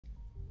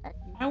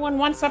No one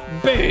wants a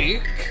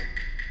bake.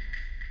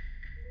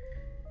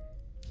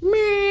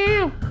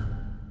 Meow.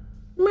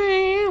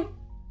 Meow.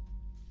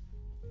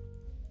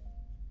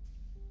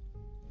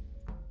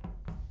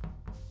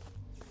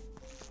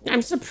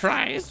 I'm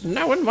surprised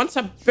no one wants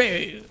a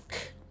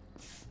bake.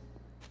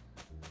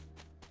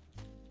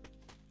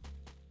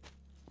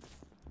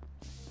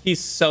 He's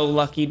so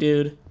lucky,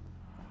 dude.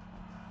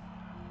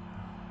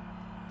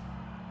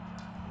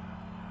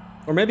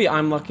 Or maybe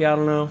I'm lucky, I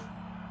don't know.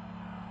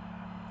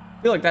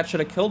 I feel like that should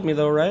have killed me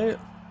though, right?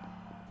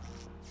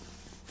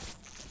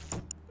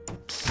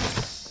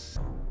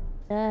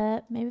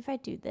 Maybe if I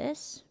do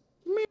this.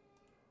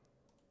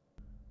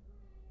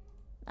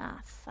 Ah,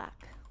 fuck.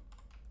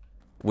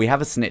 We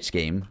have a snitch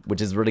game,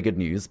 which is really good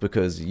news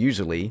because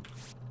usually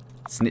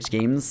snitch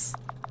games,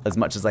 as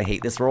much as I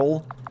hate this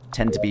role,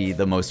 tend to be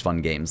the most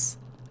fun games.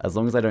 As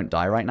long as I don't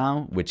die right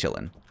now, we're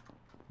chilling.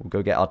 We'll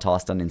go get our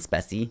task done in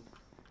Speci.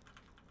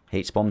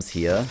 H-bomb's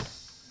here.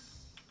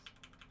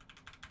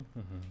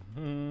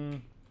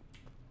 I'm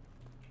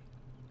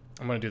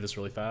gonna do this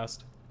really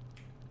fast.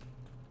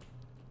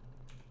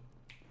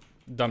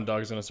 Dumb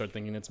dog's gonna start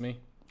thinking it's me.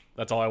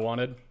 That's all I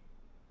wanted.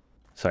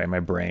 Sorry, my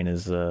brain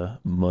is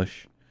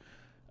mush.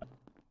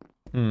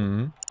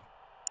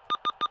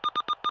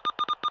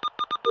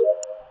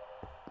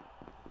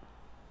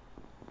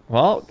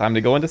 Well, time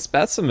to go into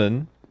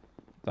specimen.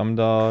 Dumb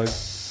dog.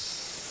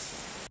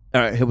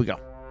 All right, here we go.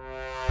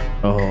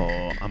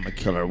 Oh, I'm a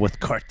killer with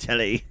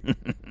Cartelli.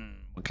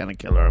 What kind of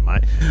killer am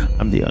I?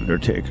 I'm the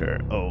Undertaker.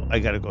 Oh, I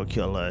gotta go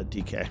kill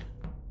DK.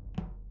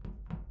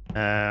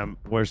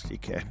 Where's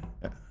DK?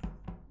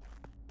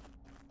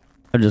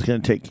 I'm just gonna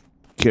take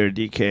care of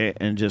DK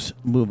and just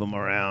move him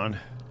around.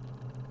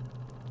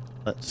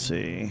 Let's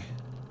see.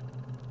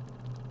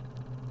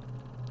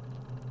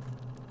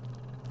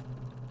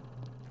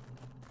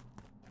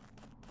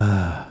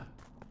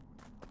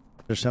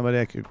 There's somebody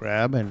I could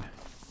grab and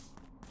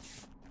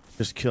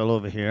just kill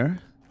over here.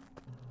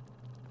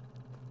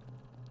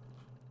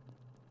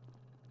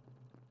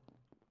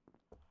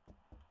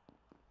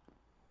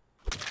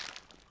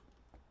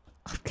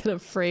 I'm gonna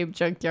frame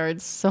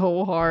Junkyard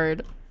so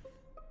hard.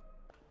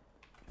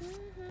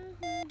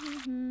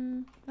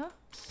 Oh.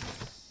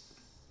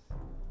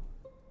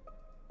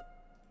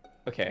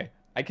 Okay,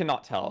 I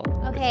cannot tell.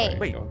 Okay.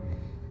 Wait.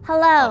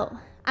 Hello.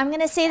 I'm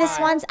gonna say this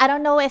once. I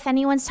don't know if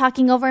anyone's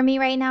talking over me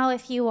right now.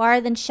 If you are,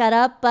 then shut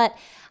up. But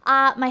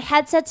my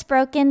headset's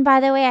broken, by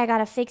the way. I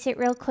gotta fix it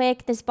real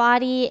quick. This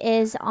body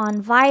is on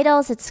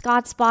vitals. It's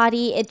Scott's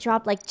body. It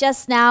dropped like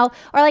just now,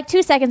 or like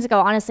 2 seconds ago.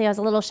 Honestly, I was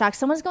a little shocked.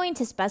 Someone's going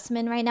to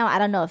specimen right now. I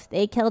don't know if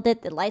they killed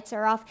it. The lights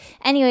are off.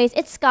 Anyways,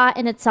 it's Scott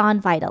and it's on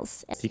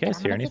vitals. Do you guys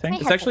hear anything?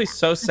 It's actually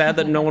so sad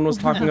that no one was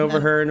talking over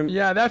her. And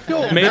Yeah, that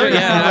feels made it,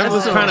 yeah, I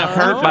was kind of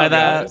hurt by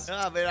that.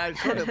 I mean, I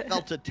sort of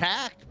felt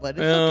attacked, but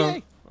it's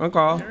okay. Okay.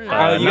 You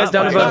not guys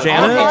down to vote fighting.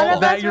 All Janet?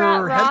 of that us your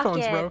are at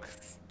headphones broke.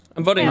 Rockets.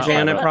 I'm voting Yeah.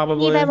 Janet Eve,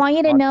 probably. I want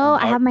you to know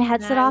I have my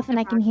headset off and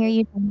I can hear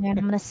you down there and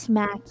I'm gonna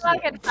smack you.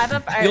 Rocket, five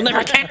up. You'll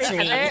never catch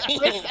me. Okay,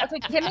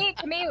 Kimmy,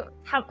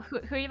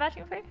 who are you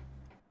voting for?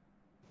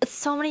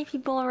 So many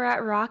people were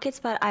at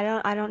Rockets, but I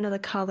don't know the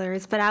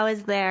colors. But I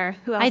was there.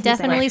 Who else? I was there?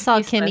 definitely saw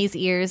Kimmy's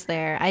ears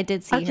there. I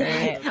did see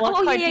Okay. her.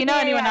 Well, do you know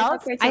anyone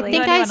else? I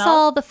think I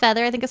saw the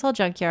feather. I think I saw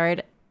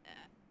Junkyard.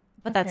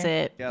 But that's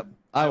Okay. it. Yep.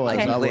 I was.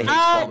 Okay.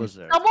 I was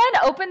there. Someone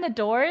opened the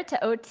door to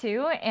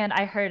O2 and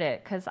I heard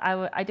it because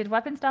I did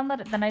weapons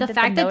download. Then I The did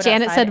fact the that note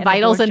Janet outside said and the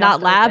vitals door and not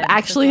just lab opened,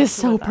 actually so is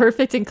so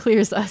perfect and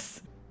clears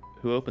us.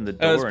 Who opened the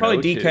door? It was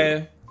probably in O2?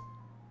 DK.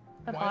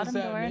 The Why bottom is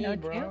that door in me,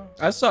 O2. bro?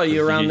 I saw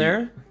you around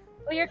there.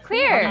 Well, you're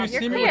clear. How do you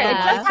You're see me clear. with It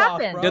the just lights off,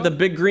 happened. bro? You had the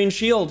big green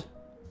shield.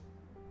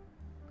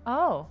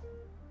 Oh.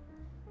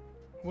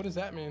 What does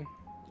that mean?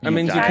 That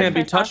means you can't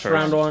be touched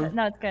round one.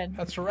 No, it's good.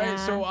 That's right.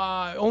 Yeah. So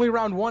only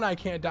round one I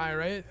can't die,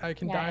 right? I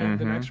can Yeah. die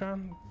the next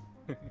round.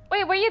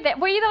 Wait, were you there?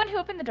 Were you the one who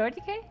opened the door,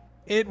 DK?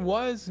 It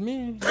was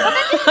me.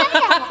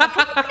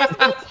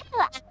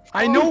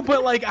 I know,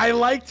 but like I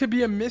like to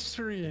be a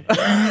mystery. Okay,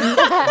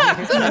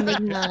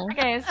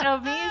 so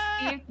me,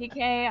 Steve,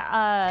 DK,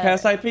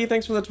 Cast IP,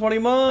 thanks for the 20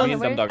 months.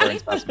 Okay, Dumb dog are in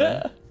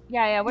specimen.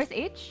 yeah, where's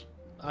H?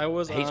 I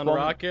was on H-bomb.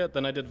 Rocket,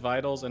 then I did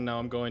Vitals, and now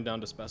I'm going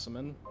down to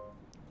Specimen.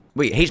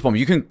 Wait, H-bomb,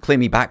 you can clear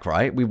me back,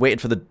 right? We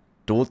waited for the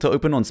door to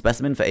open on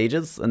specimen for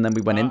ages, and then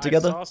we went in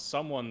together. I saw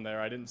someone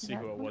there. I didn't see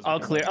who it was. I'll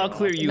clear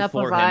you Enough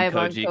for him, vibe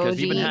on Koji, because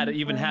Koji.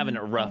 you've been having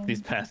it rough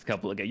these past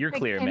couple of games. You're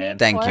clear, Kimmy, man.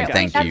 Thank you, Cora,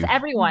 thank That's you.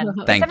 everyone.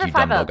 Thank Except you, for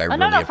Five Dumb Dog. Up. I Oh,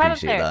 no, really no, Five Up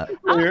appreciate there. that.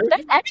 Oh,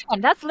 that's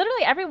everyone. That's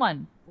literally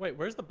everyone. Wait,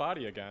 where's the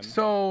body again?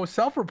 So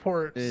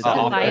self-report.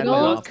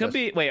 Vitals? Could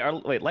be. Wait,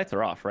 lights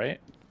are off, right?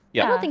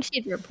 I don't think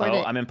she'd report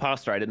Oh, it. I'm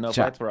imposter. I didn't know if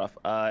Sure. lights were off.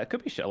 It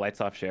could be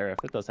lights off sheriff.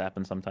 It does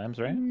happen sometimes,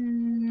 right?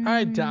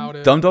 I doubt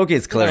it. Dumb Dog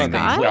is clearing me.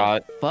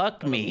 God.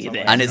 Fuck me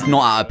then. And it's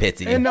not out of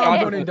pity. And no, I'm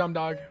voting Dumb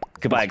Dog.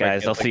 Goodbye,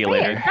 guys. I'll see you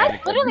Wait, later.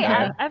 that's literally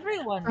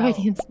everyone. though.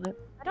 Freudian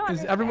slip. I don't Is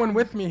understand. everyone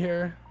with me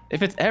here?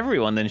 If it's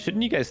everyone, then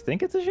shouldn't you guys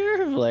think it's a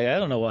sheriff? Like, I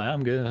don't know why.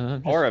 I'm good.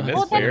 I'm Or a just-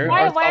 Well, then Fair.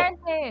 why aren't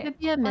they? Could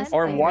be a Why miss.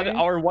 Or aren't one they?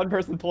 or one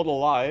person told a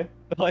lie.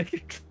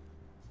 Like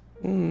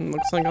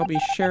Looks like I'll be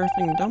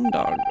sheriffing Dumb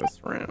Dog this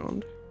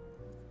round.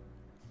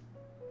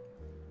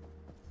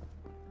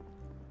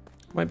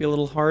 Might be a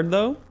little hard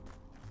though.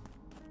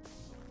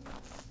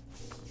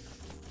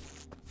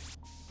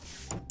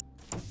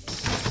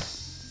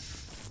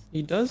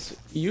 He does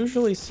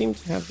usually seem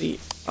to have the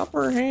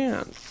upper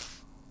hand.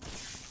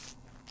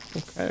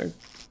 Okay.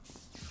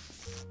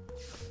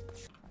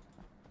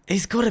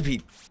 He's gotta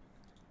be...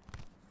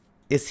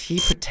 Is he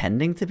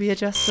pretending to be a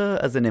jester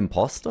as an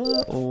imposter?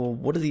 Or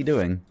what is he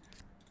doing?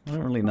 I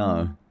don't really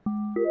know.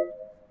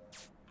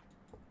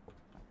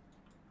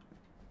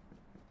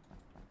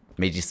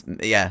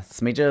 Yeah,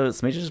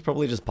 Smeja just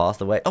probably just passed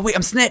away. Oh wait,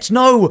 I'm snitch!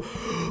 No!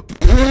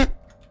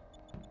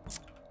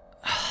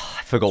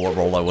 I forgot what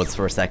role I was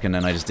for a second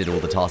and I just did all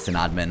the tasks in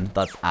admin.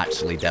 That's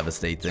actually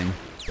devastating.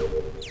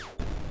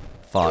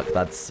 Fuck,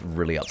 that's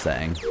really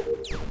upsetting.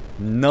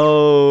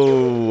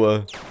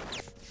 No!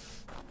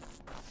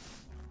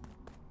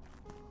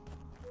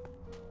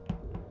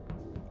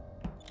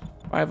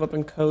 5 up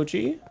in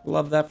Koji.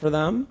 Love that for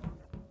them.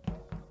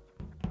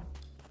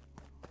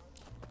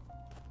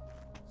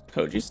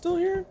 Koji's still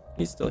here?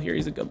 He's still here.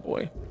 He's a good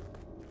boy.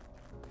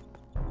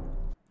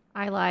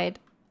 I lied.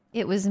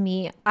 It was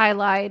me. I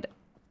lied.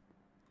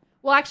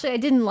 Well, actually, I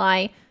didn't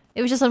lie.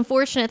 It was just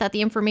unfortunate that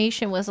the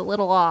information was a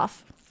little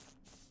off.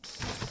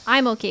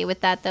 I'm okay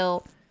with that,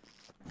 though.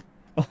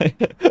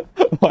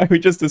 Why are we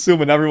just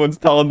assuming everyone's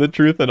telling the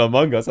truth in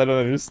Among Us? I don't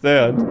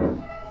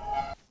understand.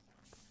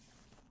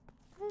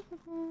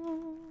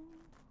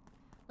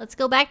 Let's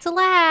go back to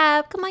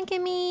lab. Come on,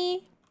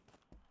 Kimmy.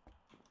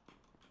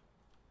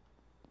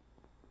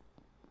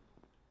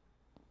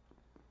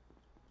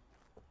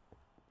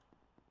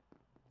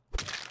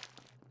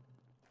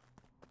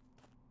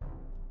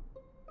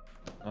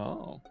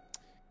 Oh.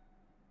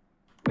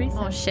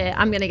 Oh shit!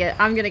 I'm gonna get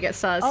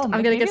sussed. Oh, I'm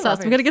gonna get maybe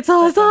sussed. I'm gonna get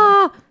lovers. sussed.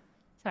 Ah!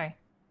 Sorry.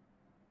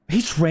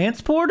 He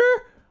transporter?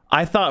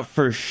 I thought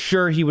for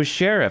sure he was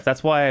sheriff.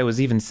 That's why I was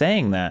even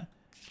saying that.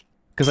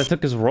 Because I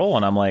took his role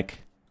and I'm like...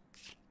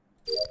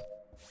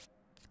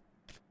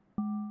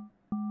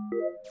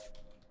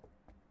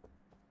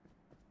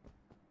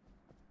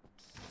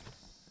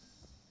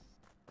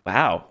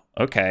 Wow.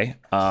 Okay.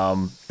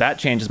 That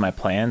changes my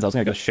plans. I was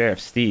gonna go Sheriff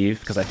Steve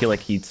because I feel like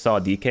he saw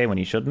DK when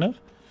he shouldn't have.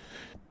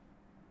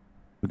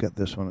 We got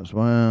this one as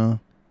well.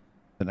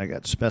 Then I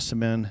got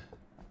Specimen.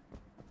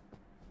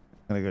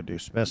 I'm gonna go do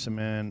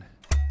Specimen.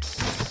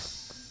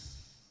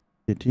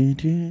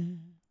 Do-do-do.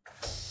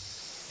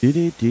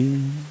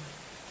 Do-do-do.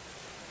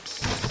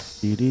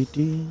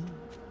 Do-do-do.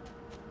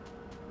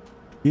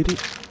 Do-do.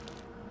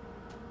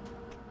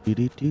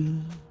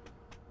 Do-do-do.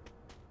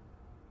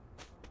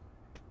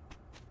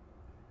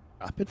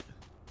 Drop it.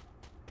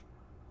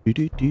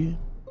 Do-do-do.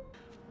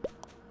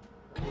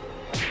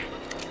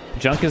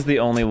 Junk is the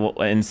only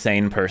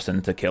insane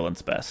person to kill in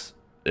Spec.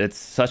 It's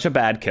such a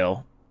bad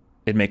kill.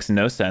 It makes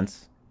no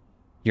sense.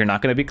 You're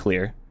not going to be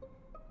clear.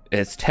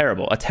 It's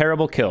terrible. A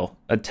terrible kill.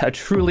 A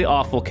truly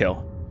awful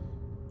kill.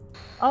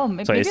 Oh,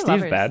 maybe So is Steve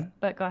lovers, bad?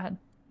 But go ahead.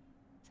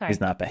 Sorry.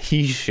 He's not bad.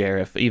 He's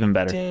sheriff. Even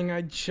better. Dang,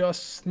 I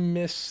just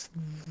missed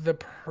the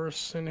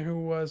person who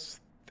was...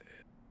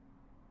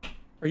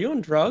 Are you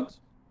on drugs?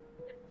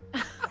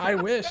 I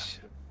wish,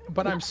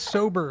 but I'm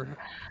sober.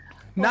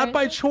 Not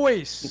by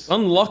choice.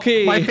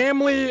 Unlucky. My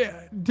family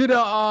did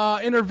a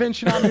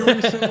intervention on me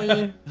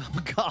recently.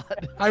 Oh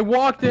God! I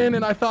walked in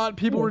and I thought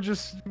people were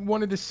just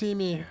wanted to see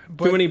me,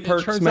 but Too many it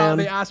perks, turns man. out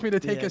they asked me to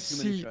take a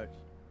seat.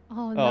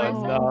 Oh Oh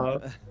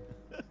no.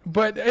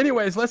 But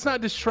anyways, let's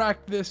not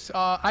distract this.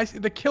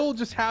 The kill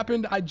just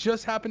happened. I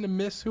just happened to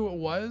miss who it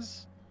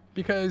was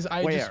because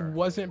I just Where?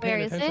 wasn't Where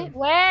paying is attention. it?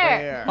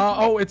 Where?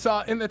 Oh, it's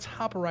in the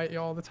top right,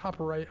 y'all. The top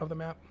right of the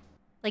map.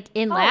 Like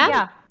in Oh, lab?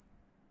 yeah.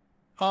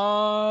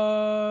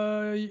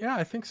 Yeah,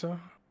 I think so.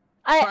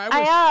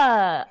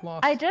 I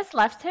lost. just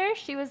left her.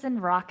 She was in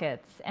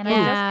rockets, and I Yeah.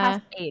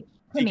 just passed 8.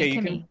 DK,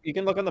 Kimmy. you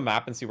can look on the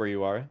map and see where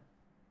you are.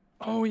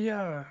 Oh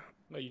yeah.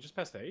 No, you just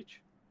passed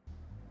H?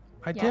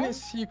 I Yeah. didn't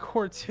see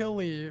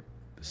Cortilli,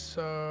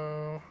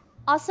 so...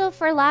 Also,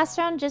 for last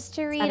round, just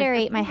to a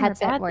reiterate, good my thing or a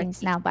headset bad thing?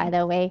 works now, by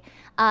the way.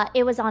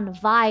 It was on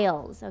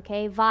vials,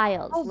 okay?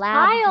 Vials. Oh,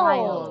 lab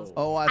vials.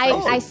 Oh,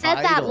 I said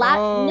that last...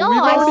 Oh, No, we've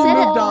I already said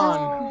moved it...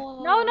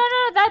 on. No.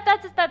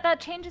 That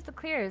changes the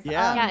clears.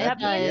 Yeah, Yeah, that, it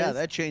does. yeah,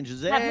 that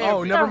changes That it. Oh,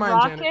 means never the mind,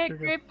 rocket Janet. You're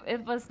good. group,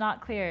 it was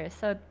not clear.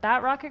 So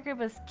that rocket group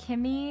was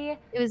Kimmy,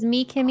 It was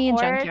me, Kimmy, and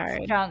Quartz,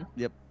 Junkyard. Junk.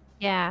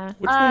 Yeah.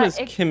 Which one is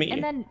it- Kimmy?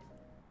 And then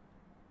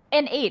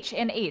in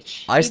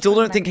H. I still H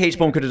don't was think next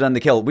H-Bomb year. could have done the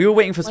kill. We were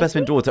waiting for Was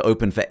Specimen he? Door to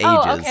open for ages.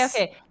 Oh,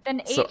 okay.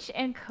 Then So- H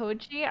and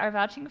Koji are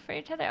vouching for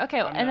each other. Okay,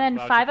 I'm and not then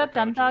vouching 5 for Up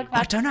Dumb Koji. Dog. I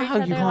vouched don't know for how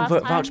each you other can't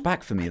last vouch time.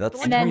 back for me.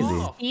 That's And then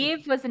crazy.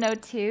 Steve was an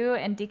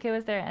O2, and DK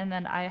was there, and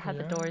then I had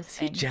the doors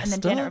he thing. And then Jester?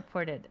 Janet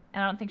reported.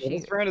 And I don't think Well, she.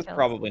 this round is killed.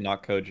 probably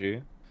not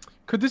Koji.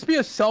 Could this be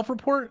a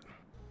self-report?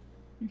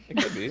 It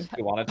could be.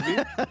 You want it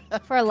to be?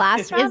 For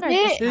last round, or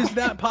it? just... Is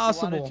that Want it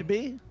possible? to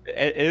be?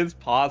 It is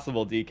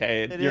possible,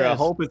 DK. It Your is.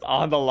 hope is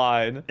on the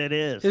line. It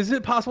is. Is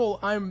it possible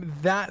I'm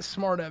that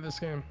smart at this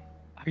game?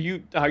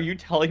 Are you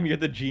telling me you're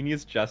the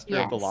genius jester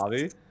of the Yes.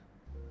 lobby?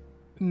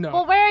 No.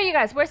 Well, where are you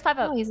guys? Where's 5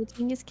 Oh, he's a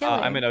genius killer.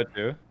 I'm in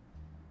O2.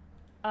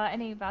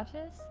 Any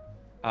vouchers?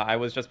 I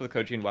was just with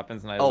Koji in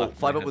weapons, and I Oh, left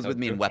 5 in Up was with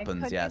me in O2.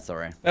 weapons. Yeah,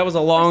 sorry. That was a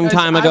long Guys,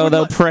 time I ago, would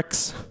though, li-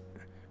 pricks.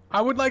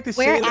 I would like to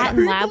Where say that at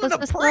in lab was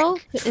this though?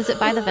 Is it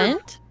by the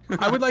vent?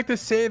 I would like to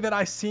say that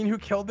I seen who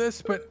killed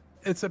this, but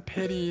it's a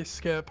pity,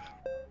 Skip.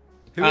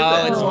 Who is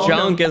Oh, it? it's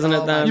junk, isn't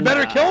it, then? You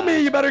better kill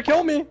me. You better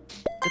kill me.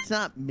 It's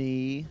not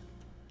me.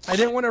 I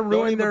didn't want to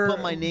ruin even their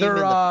put my name in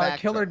the fact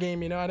killer book.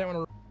 game. You know, I didn't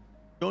want to.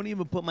 Don't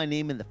even put my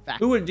name in the fact.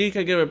 Who would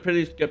DK give a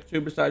pity skip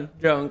to besides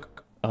junk?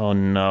 Oh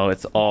no,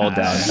 it's all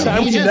downhill. I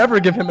would never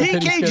give him a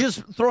pity DK skip.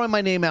 just throwing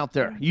my name out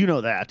there. You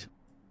know that.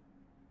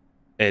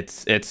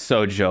 It's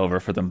so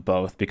Jover for them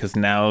both because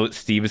now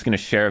Steve is gonna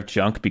sheriff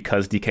junk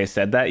because DK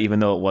said that, even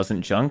though it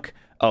wasn't junk.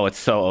 Oh, it's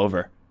so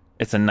over.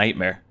 It's a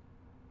nightmare.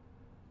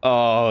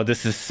 Oh,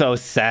 this is so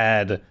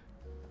sad.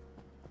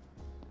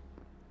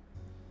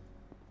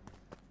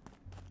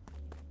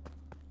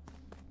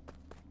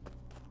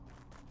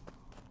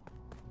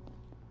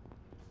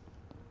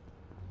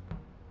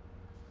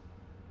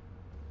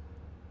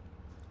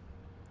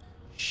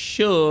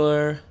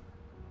 Sure.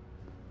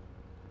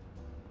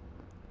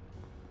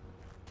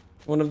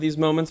 One of these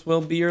moments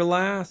will be your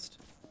last.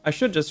 I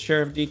should just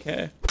Sheriff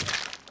DK.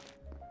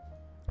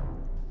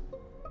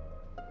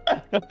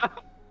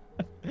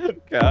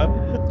 Okay.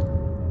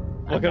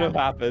 What could have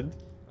happened?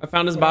 I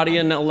found his body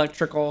in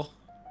electrical.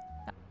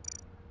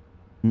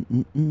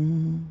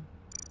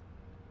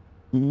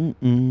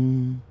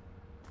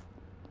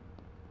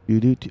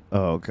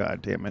 Oh,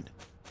 god damn it.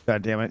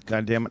 God damn it.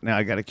 God damn it. Now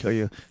I gotta kill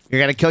you. I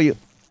gotta kill you.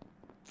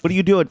 What are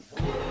you doing?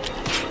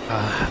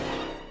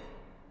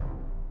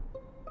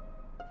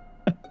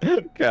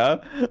 Okay.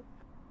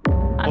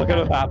 What could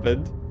have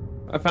happened?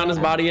 I found his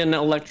body in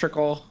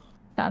electrical.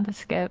 Down to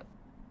Skip.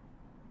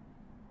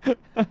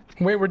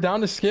 Wait, we're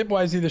down to Skip.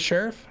 Why is he the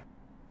sheriff?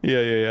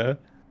 Yeah.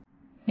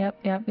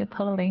 Yep,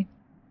 totally.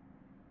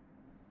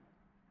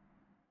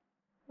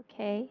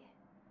 Okay.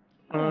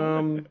 I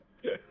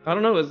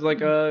don't know. It was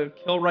like a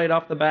kill right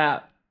off the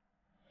bat.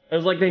 It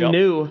was like they Yep.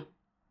 knew.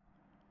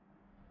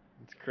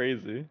 It's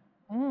crazy.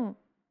 Mm.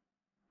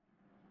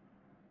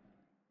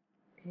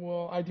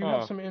 Well, I do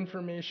have some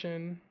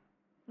information.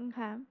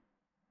 Okay.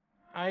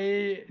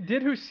 I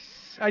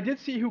did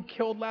see who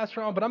killed last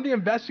round, but I'm the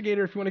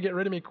investigator. If you want to get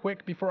rid of me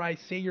quick before I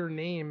say your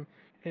name.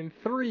 In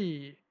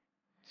 3,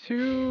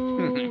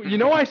 2. You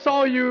know I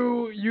saw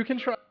you. You can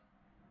try.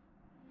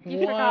 You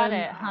forgot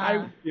it,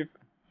 huh?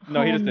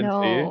 No, he just didn't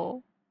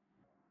no.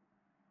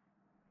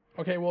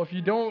 Okay, well if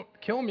you don't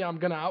kill me, I'm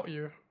gonna out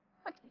you.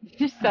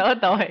 You're so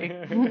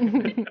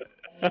annoying.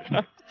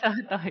 So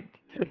annoying.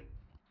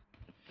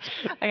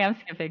 Okay, I'm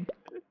skipping.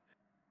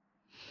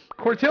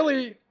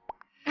 Cortilli.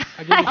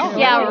 I gave you Oh, the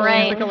yeah, killer.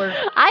 right. She's the killer.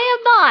 I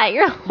am not.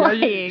 You're Yeah,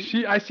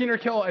 lying. I seen her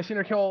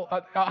kill.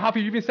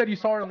 Happy, you even said you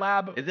saw her in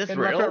lab. Is this in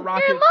real? Retro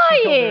Rocket. You're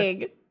She killed her.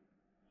 lying.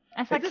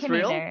 I saw Is this Kimmy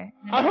real? there.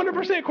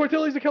 100%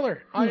 Cortilli's the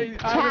killer. I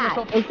have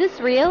myself. Is this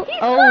real?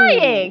 He's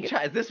lying.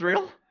 Chat, is this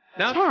real?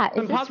 Now Chat,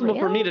 it's is this impossible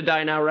for real? me to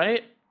die now,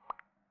 right?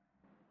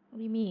 What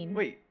do you mean?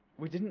 Wait,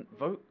 we didn't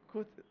vote?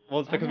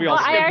 Well, it's because we Well,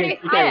 all I already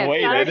skipped and skipped. I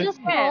was waited. just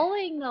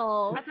trolling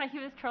though. I thought he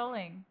was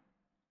trolling.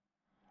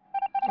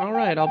 All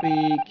right, I'll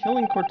be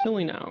killing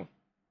Cortilli now.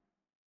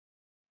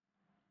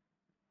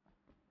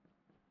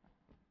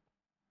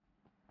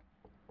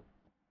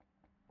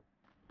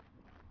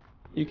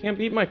 You can't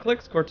beat my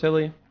clicks,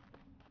 Cortilli.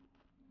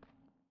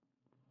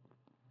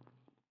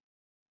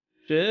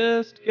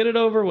 Just get it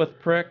over with,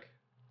 prick.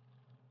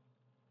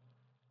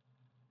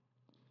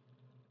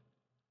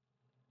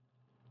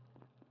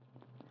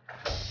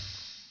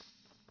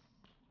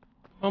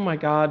 Oh my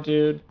god,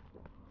 dude.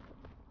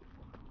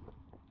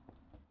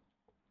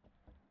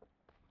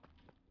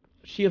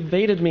 She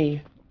evaded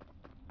me.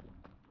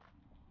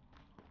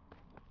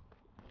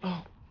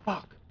 Oh,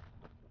 fuck.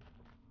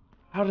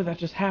 How did that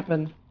just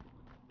happen?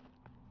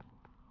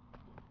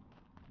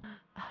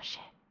 Oh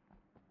shit.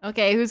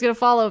 Okay, who's gonna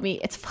follow me?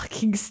 It's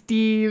fucking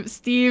Steve.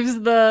 Steve's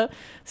the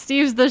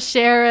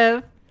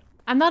sheriff.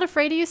 I'm not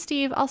afraid of you,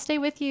 Steve. I'll stay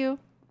with you.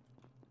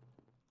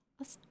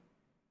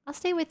 I'll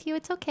stay with you.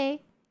 It's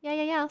okay. Yeah.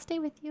 I'll stay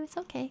with you. It's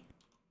okay.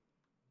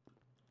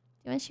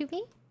 You wanna shoot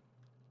me?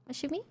 Wanna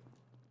shoot me?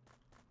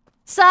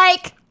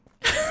 Psych!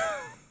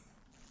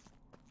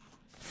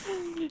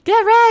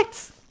 Get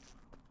wrecked!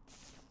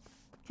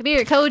 Come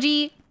here,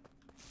 Koji.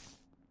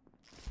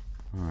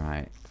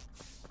 Alright.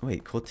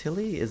 Wait,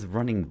 Cortilli is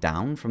running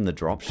down from the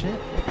dropship?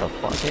 What the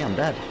fuck? Hey, I'm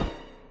dead.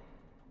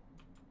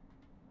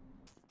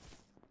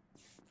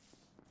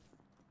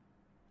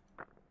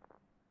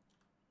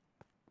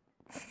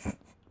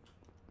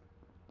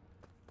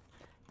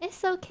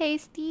 It's okay,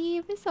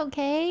 Steve. It's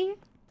okay.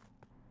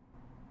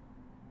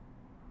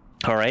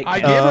 All right. I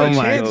gave her a Oh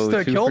my- chance Go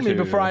to 2 kill for me 2.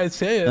 before I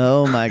say it.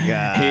 Oh my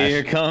god.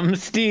 Here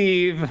comes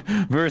Steve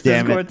versus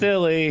Damn it.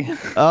 Cortilli.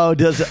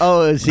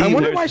 Is he? I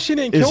wonder why she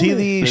didn't kill Is he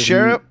me. the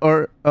sheriff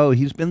or? Oh,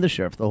 he's been the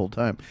sheriff the whole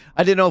time.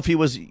 I didn't know if he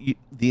was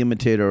the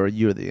imitator or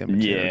you're the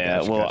imitator. Yeah,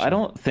 Gotcha, well, gotcha. I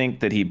don't think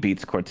that he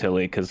beats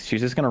Cortilli because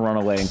she's just gonna run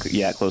away and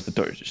close the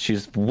door.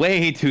 She's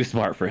way too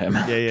smart for him.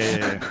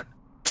 Yeah.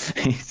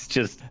 He's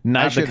just I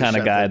not the should've kind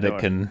of shut guy the that door.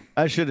 can.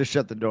 I should have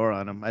shut the door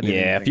on him. I didn't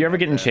Yeah, even if think you're ever about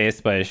getting that.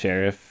 chased by a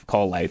sheriff,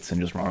 call lights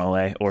and just run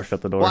away or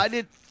shut the door. Well,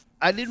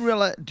 I didn't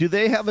realize. Do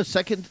they have a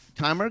second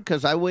timer?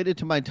 Because I waited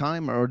to my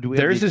timer, or do we?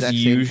 Theirs have the is exact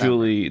same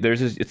usually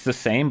it's the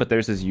same, but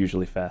theirs is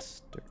usually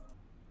faster.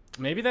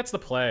 Maybe that's the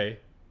play.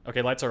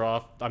 Okay, lights are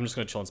off. I'm just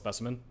gonna chill in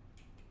specimen.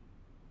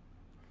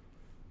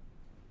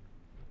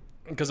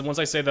 Because once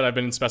I say that I've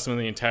been in specimen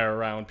the entire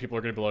round, people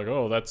are gonna be like,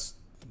 "Oh, that's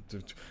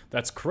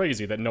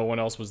crazy that no one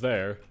else was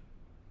there."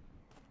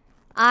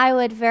 I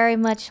would very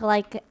much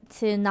like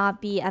to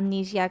not be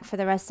amnesiac for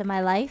the rest of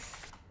my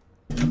life.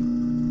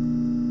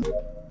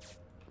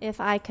 If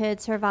I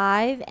could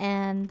survive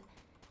and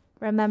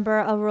remember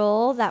a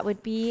role, that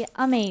would be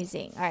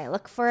amazing. All right,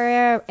 look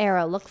for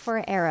arrow. Look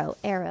for arrow.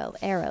 Arrow.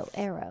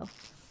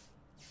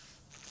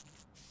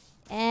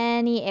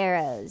 Any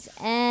arrows?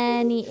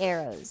 Any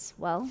arrows?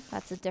 Well,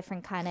 that's a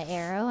different kind of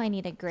arrow. I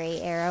need a gray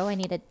arrow. I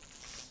need a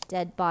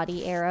dead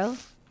body arrow.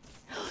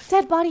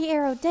 Dead body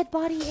arrow. Dead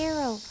body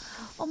arrow.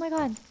 Oh my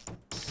god.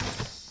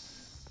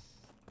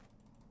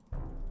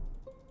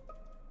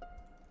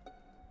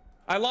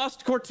 I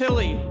lost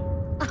Cortilli.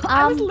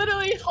 I was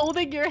literally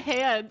holding your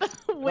hand,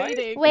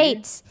 waiting.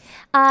 Wait.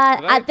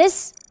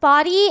 This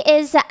body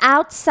is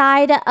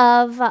outside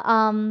of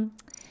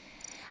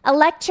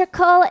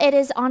electrical. It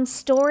is on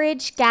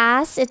storage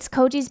gas. It's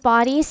Koji's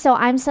body. So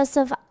I'm sus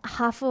of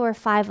Hafu or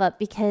 5 up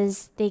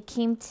because they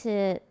came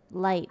to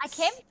lights. I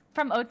came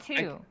from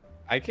O2.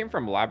 I came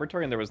from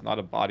laboratory and there was not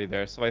a body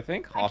there, so I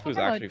think Hafu's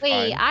from actually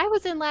Wait, fine. I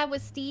was in lab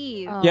with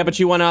Steve. Oh. Yeah, but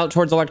you went out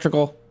towards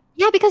electrical.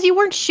 Yeah, because you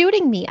weren't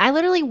shooting me. I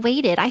literally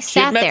waited. I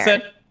sat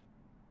there.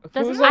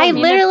 Doesn't I it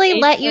mean literally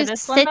it's let safe you for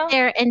this one, sit though?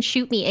 there and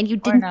shoot me, and you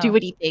didn't do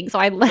anything. So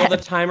I Well, left. the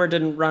timer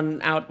didn't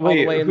run out all the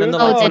Wait, way, and then the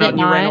who's- lights Oh, went did out it and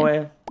you ran not?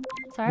 away.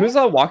 Sorry? Who's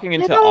walking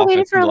into I thought I waited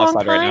office for from a the left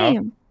long side right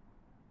now?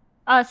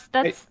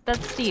 time.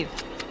 That's Steve.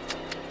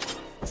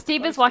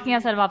 Steve is walking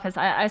outside of office.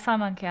 I saw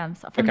him on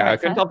cams. From Okay, the I right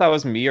couldn't side. tell if that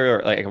was me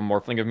or like a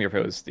morphling of me or if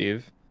it was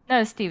Steve.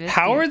 No, Steve. It's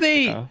How Steve. are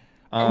they?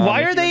 Oh.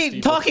 Why are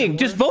they talking?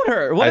 Just vote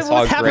her. I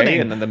saw What's Gray happening?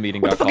 and then the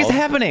meeting What the got fuck is called.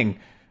 happening?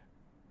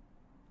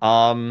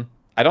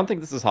 I don't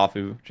think this is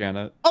Hafu,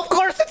 Janet. Of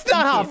course it's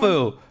not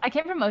Hafu. I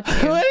came from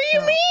O2. What do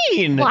you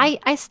mean? Well,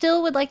 I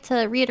still would like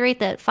to reiterate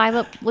that 5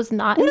 Up was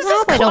not What in is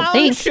lab. this I don't clown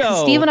think.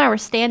 show? Steve and I were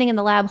standing in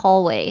the lab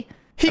hallway.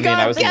 I mean,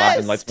 I was in lab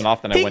and lights went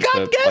off, then I He went got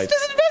to guessed lights.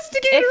 as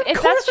investigator. If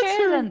Of course that's it's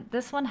true, her. then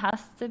this one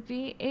has to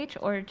be H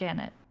or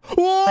Janet. But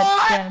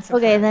What? Janet's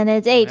Okay, then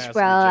it's H, has to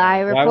bro. be I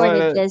Janet. Why would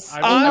reported it- this.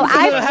 I'm You know,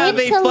 I'm gonna have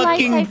came a to lights, I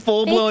fucking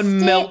full-blown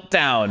fixed it.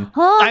 meltdown.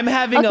 Huh? I'm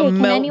having okay, a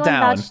can anyone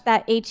meltdown. vouch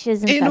that H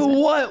is in In specimen?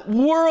 what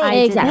world?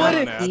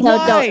 Exactly. What? So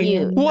Why? don't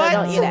you. What? So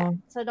don't you there.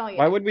 So don't you.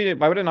 Why would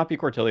it not be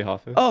Cortilli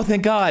Hafu? Oh,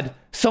 thank God.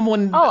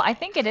 Someone. Oh, I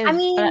think it is. I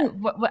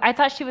mean- I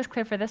thought she was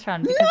clear for this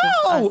round. Because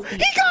No! of us. He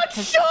got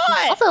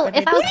shot! Also,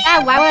 if I was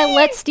bad, why would I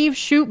let Steve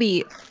shoot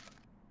me?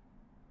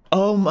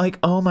 Oh my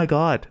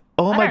God.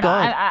 Oh my I don't know.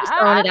 God. Just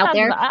throwing it out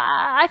there.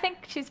 I think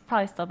she's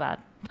probably still bad.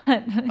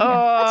 But, yeah.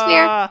 That's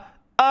fair.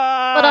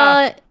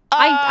 But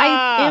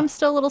I am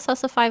still a little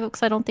sus of 5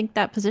 because I don't think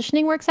that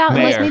positioning works out.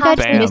 Unless Mayor, maybe I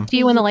just bam. missed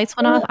you when the lights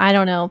went off. I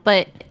don't know,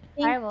 but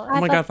Fireball.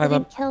 Oh my God, 5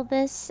 didn't Up. kill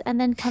this and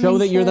then come Show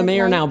that you're the into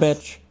mayor now, lights.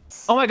 bitch.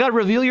 Oh my God,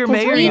 reveal your 'Cause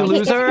mayor, we you ca-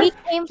 loser. We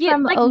came Yeah,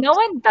 from like Oak- no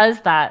one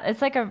does that.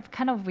 It's like a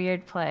kind of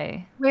weird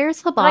play.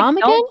 where's the Like bomb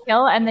again? don't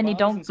kill and then you Habam's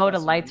don't in go to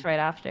specimen. lights right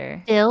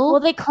after. Still?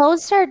 Well, they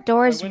closed our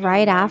doors I went in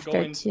right one after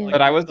going to, too. like,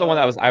 But I was the one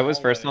that was the I was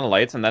first on the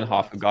hallway. lights and then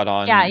Hafu got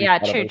on. Yeah, and yeah,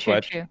 got out of true, the true,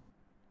 switch. true.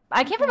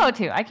 I came from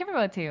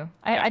O2.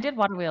 I did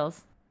water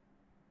wheels.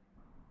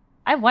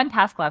 I have one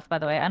task left, by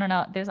the way. I don't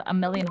know. There's a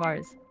million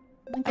bars.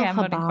 Okay, I'm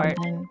voting for it.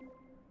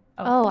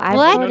 Oh, I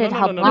What? voted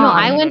Habam. No,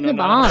 I went to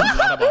bomb.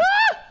 Not a bomb.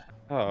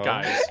 Oh.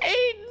 Guys.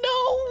 Ain't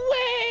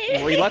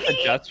no way. We let the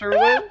Jester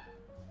win?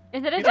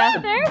 Is it a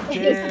jester?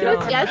 Is it a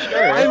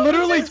jester? I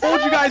literally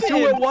told you guys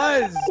who it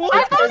was.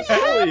 What happened?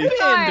 Honestly,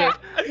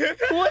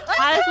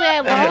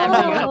 I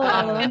love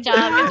Oh. Good job,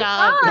 good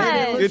job.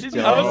 Good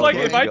I was like,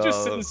 if I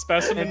just sit in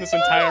specimen this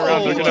entire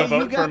round, they're gonna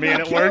vote for me, and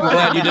it worked. I'm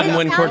glad you didn't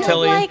win, Sounded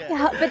Cortilli. like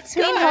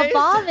between Guys.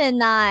 Habam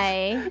and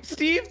I.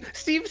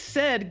 Steve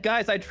said,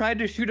 guys, I tried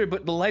to shoot her,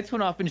 but the lights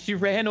went off and she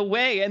ran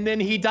away, and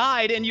then he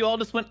died, and you all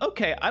just went,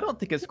 okay, I don't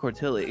think it's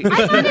Cortilli. No,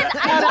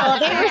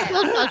 they were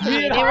still talking to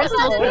me. They were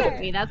still talking to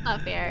me. That's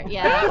not fair.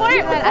 Yeah.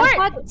 I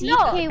thought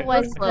DK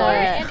was the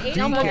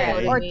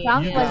DK. or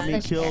Junk You was got me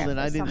the killed and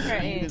I didn't.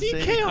 sheriff. You didn't say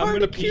DK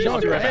hard accused I'll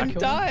be her right back. and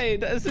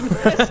died as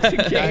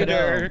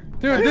investigator.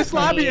 Dude, this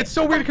lobby, it's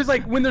so weird because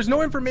like when there's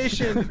no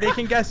information, they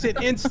can guess it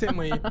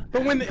instantly.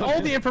 But when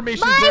all the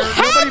information's My there,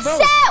 nobody votes.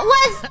 headset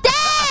was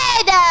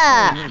dead!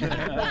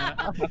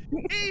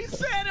 He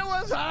said it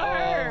was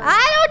her.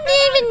 I don't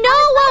even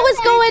know what was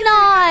going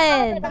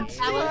on. That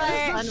was a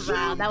fun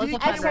round. That was a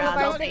fun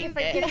round. Thank you for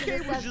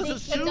giving us a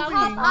big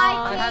jump.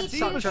 I had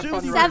such a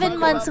fun 7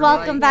 months,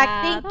 welcome back.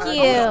 Thank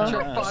Such you.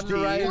 a fun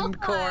ride in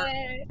court.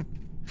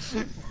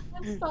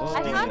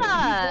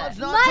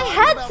 My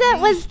headset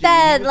was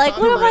dead. Like,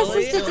 what am I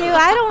supposed to do?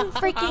 I don't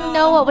freaking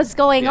know what was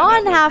going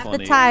on half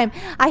the time.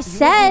 I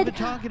said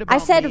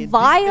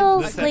vile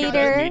The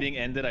Slater. meeting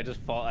ended. I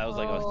just I was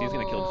like, oh, Steve's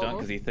gonna kill Junk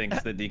because he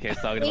thinks that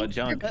DK's talking about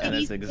Junk, and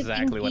that's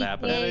exactly what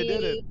happened. And I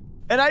did it.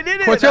 And I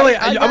did it. Cortelli,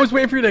 I was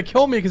waiting for you to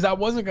kill me because I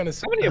wasn't gonna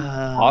say.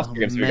 I just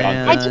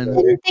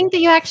didn't think that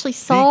you actually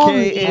saw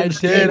me. I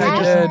did.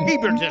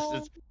 Keep your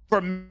distance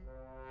from.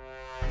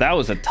 That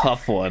was a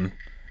tough one.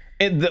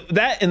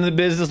 That in the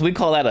business, we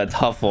call that a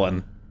tough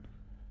one.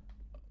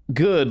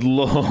 Good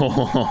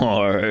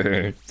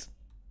lord.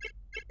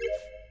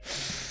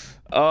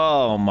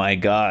 Oh my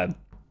god.